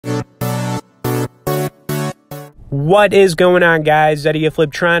What is going on, guys? Eddie of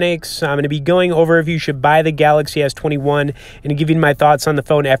Fliptroniks. I'm going to be going over if you should buy the Galaxy S21 and giving my thoughts on the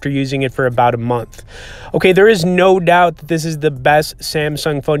phone after using it for about a month. Okay, there is no doubt that this is the best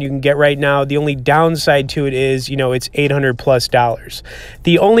Samsung phone you can get right now. The only downside to it is, it's $800+.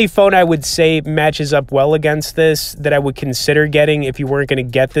 The only phone I would say matches up well against this that I would consider getting if you weren't going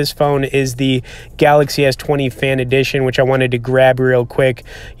to get this phone is the Galaxy S20 Fan Edition, which I wanted to grab real quick,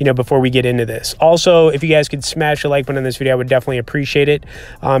 before we get into this. Also, if you guys could smash a like button on this video, I would definitely appreciate it.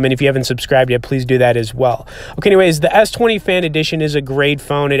 And if you haven't subscribed yet, please do that as well. Okay, anyways, the S20 Fan Edition is a great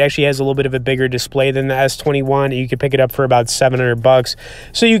phone. It actually has a little bit of a bigger display than the S21. You could pick it up for about $700,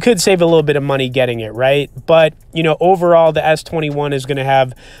 so you could save a little bit of money getting it, right? But overall, the S21 is going to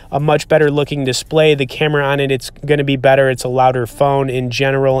have a much better looking display. The camera on it, it's going to be better. It's a louder phone in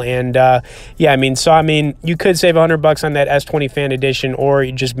general, and you could save $100 on that S20 Fan Edition, or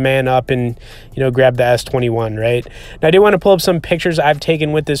you just man up and grab the S21, right? Now, I do want to pull up some pictures I've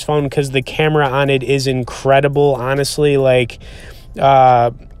taken with this phone because the camera on it is incredible. Honestly,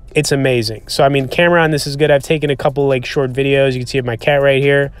 it's amazing. So, camera on this is good. I've taken a couple short videos. You can see of my cat right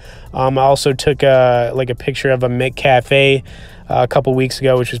here. I also took a picture of a McCafe a couple weeks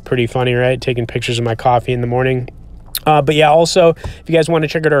ago, which was pretty funny, right? Taking pictures of my coffee in the morning. But yeah, also, if you guys want to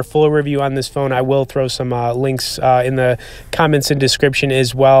check out our full review on this phone, I will throw some links in the comments and description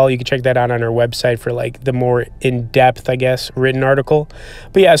as well. You can check that out on our website for the more in-depth, I guess, written article.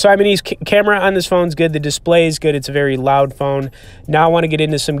 But yeah, so camera on this phone is good. The display is good. It's a very loud phone. Now I want to get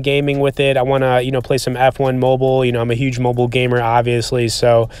into some gaming with it. I want to, play some F1 mobile. I'm a huge mobile gamer, obviously.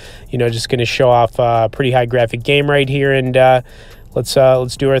 So, just going to show off a pretty high graphic game right here. And let's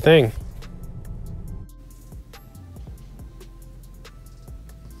do our thing.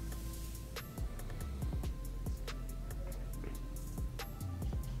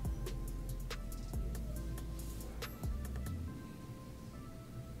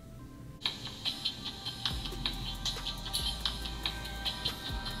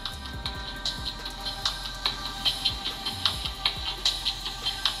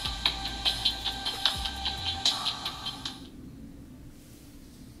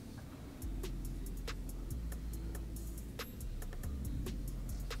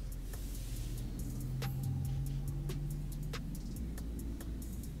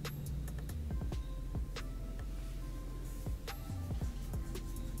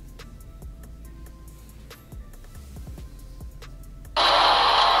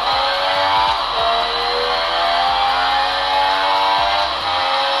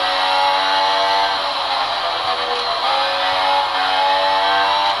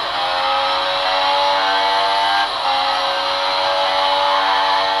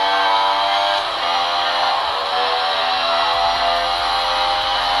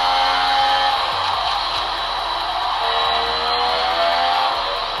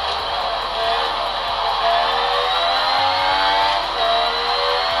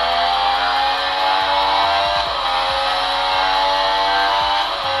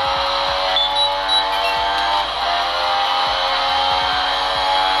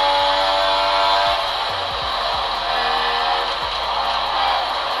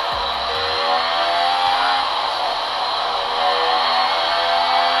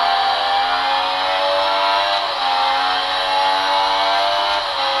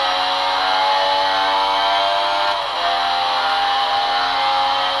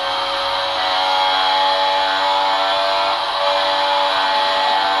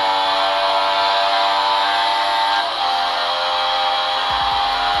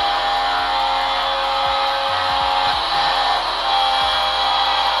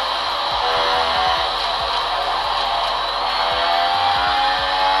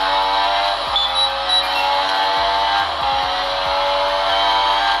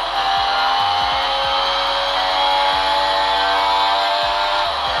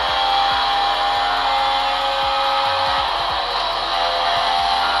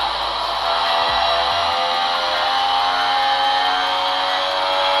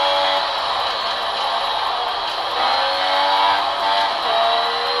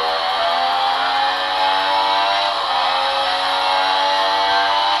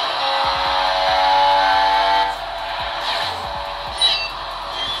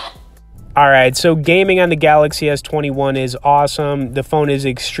 All right, so gaming on the Galaxy S21 is awesome. The phone is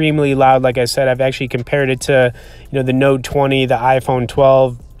extremely loud. Like I said, I've actually compared it to, the Note 20, the iPhone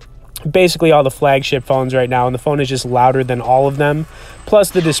 12, basically all the flagship phones right now, and the phone is just louder than all of them.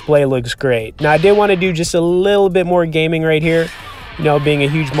 Plus, the display looks great. Now, I did want to do just a little bit more gaming right here. Being a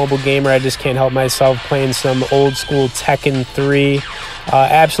huge mobile gamer, I just can't help myself playing some old school Tekken 3.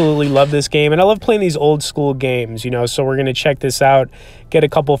 Absolutely love this game, and I love playing these old school games, you know, so we're going to check this out, get a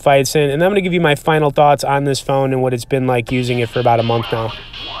couple fights in, and I'm going to give you my final thoughts on this phone and what it's been like using it for about a month now.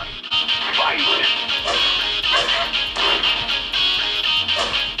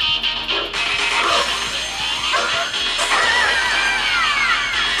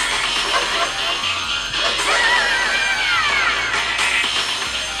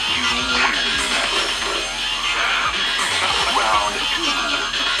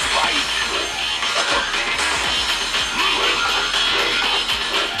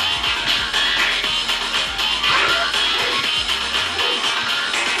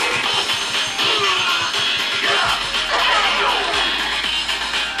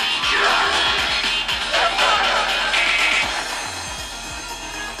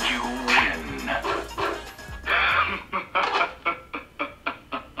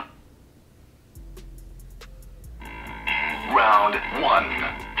 Round 1,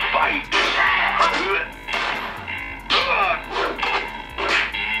 fight!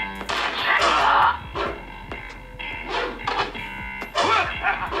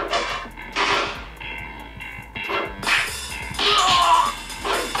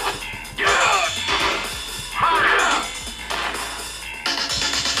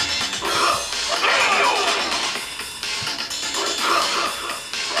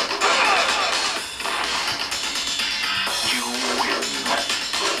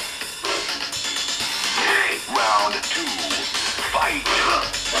 Round 2, fight!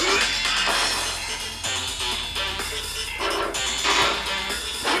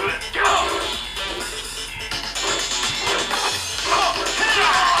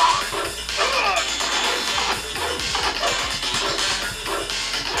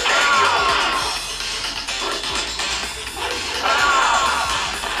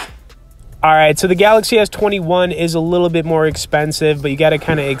 All right, so the Galaxy S21 is a little bit more expensive, but you got to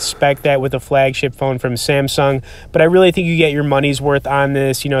kind of expect that with a flagship phone from Samsung. But I really think you get your money's worth on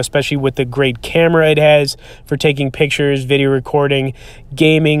this, you know, especially with the great camera it has for taking pictures, video recording,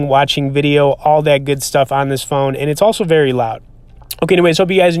 gaming, watching video, all that good stuff on this phone. And it's also very loud. Okay, anyways, hope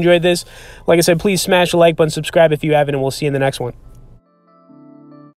you guys enjoyed this. Like I said, please smash the like button, subscribe if you haven't, and we'll see you in the next one.